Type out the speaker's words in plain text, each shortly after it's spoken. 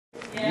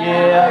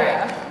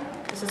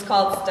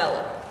called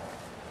Stella.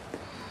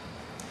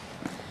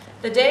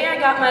 The day I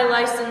got my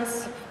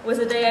license was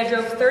the day I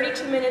drove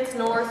 32 minutes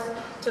north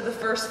to the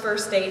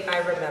first date I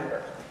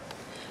remember.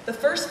 The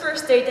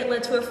first date that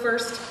led to a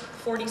first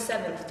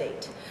 47th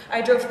date.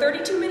 I drove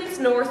 32 minutes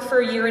north for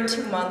a year and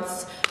 2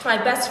 months to my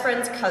best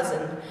friend's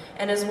cousin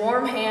and his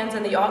warm hands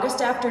in the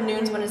August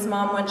afternoons when his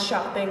mom went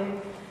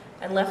shopping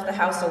and left the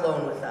house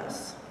alone with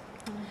us.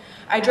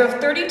 I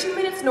drove 32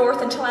 minutes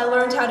north until I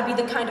learned how to be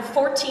the kind of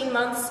 14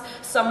 months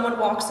someone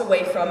walks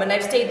away from, and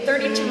I've stayed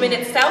 32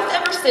 minutes south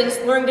ever since,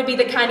 learning to be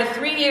the kind of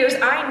 3 years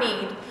I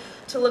need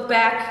to look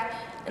back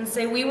and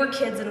say we were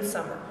kids in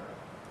summer.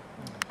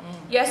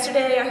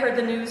 Yesterday, I heard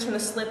the news from the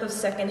slip of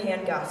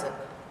secondhand gossip.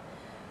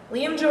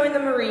 Liam joined the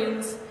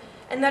Marines,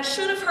 and that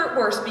should have hurt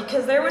worse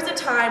because there was a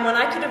time when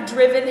I could have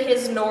driven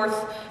his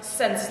north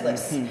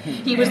senseless.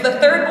 He was the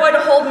third boy to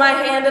hold my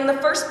hand and the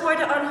first boy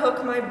to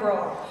unhook my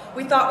bra.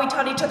 We thought we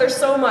taught each other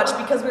so much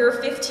because we were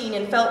 15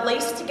 and felt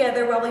laced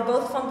together while we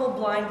both fumbled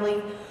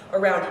blindly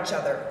around each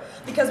other.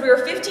 Because we were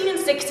 15 and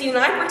 16 and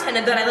I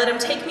pretended that I let him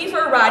take me for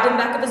a ride in the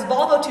back of his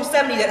Volvo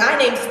 270 that I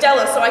named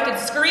Stella so I could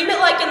scream it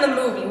like in the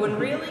movie, when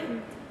really,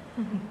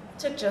 it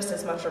took just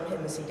as much from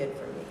him as he did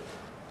from me.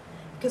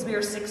 Because we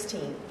were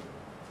 16.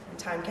 And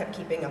time kept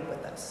keeping up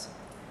with us.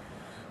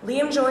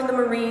 Liam joined the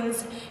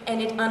Marines,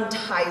 and it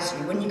unties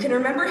you when you can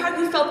remember how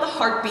you felt the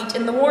heartbeat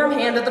in the warm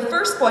hand of the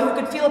first boy who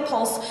could feel a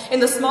pulse in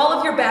the small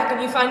of your back, and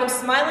you find him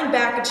smiling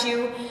back at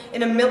you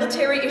in a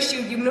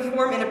military-issue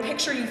uniform in a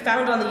picture you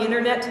found on the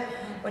internet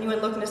when you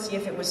went looking to see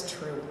if it was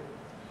true.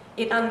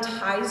 It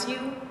unties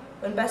you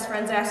when best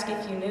friends ask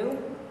if you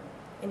knew,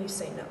 and you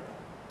say no.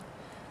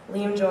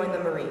 Liam joined the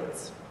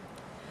Marines.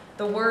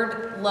 The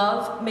word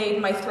love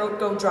made my throat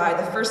go dry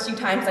the first few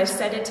times I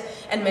said it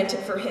and meant it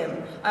for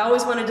him. I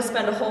always wanted to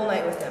spend a whole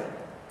night with him,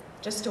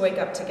 just to wake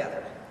up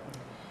together.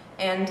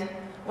 And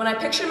when I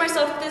pictured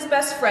myself with his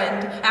best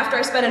friend, after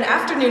I spent an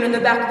afternoon in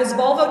the back of his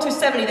Volvo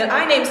 270 that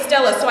I named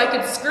Stella so I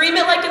could scream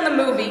it like in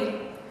the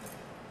movie,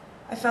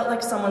 I felt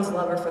like someone's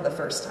lover for the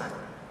first time.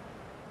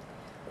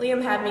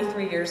 Liam had me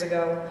 3 years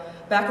ago,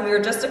 back when we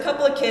were just a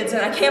couple of kids,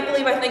 and I can't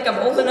believe I think I'm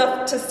old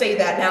enough to say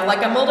that now, like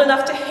I'm old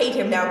enough to hate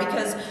him now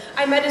because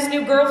I met his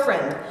new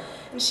girlfriend,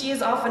 and she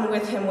is often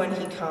with him when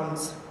he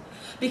comes.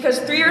 Because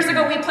 3 years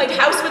ago we played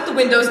house with the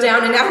windows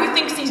down, and now he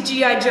thinks he's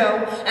G.I. Joe,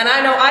 and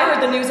I know I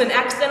heard the news in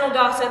accidental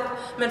gossip,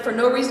 meant for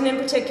no reason in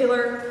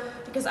particular,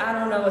 because I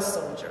don't know a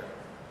soldier.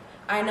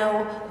 I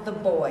know the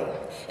boy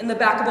in the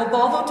back of a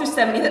Volvo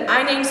 270 that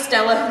I named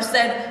Stella who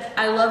said,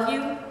 "I love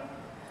you,"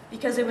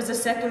 because it was the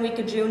second week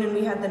of June and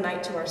we had the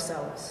night to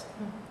ourselves.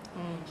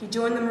 He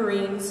joined the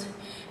Marines,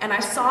 and I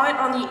saw it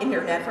on the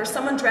internet where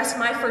someone dressed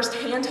my first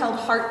handheld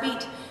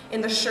heartbeat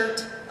in the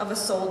shirt of a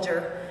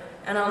soldier,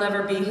 and I'll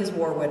never be his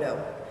war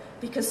widow.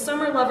 Because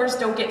summer lovers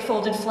don't get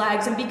folded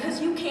flags, and because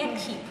you can't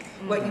keep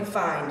what you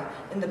find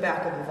in the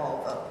back of a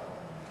Volvo.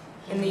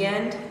 In the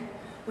end,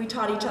 we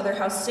taught each other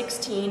how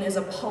 16 is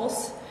a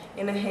pulse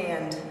in a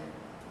hand,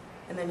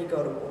 and then you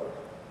go to war.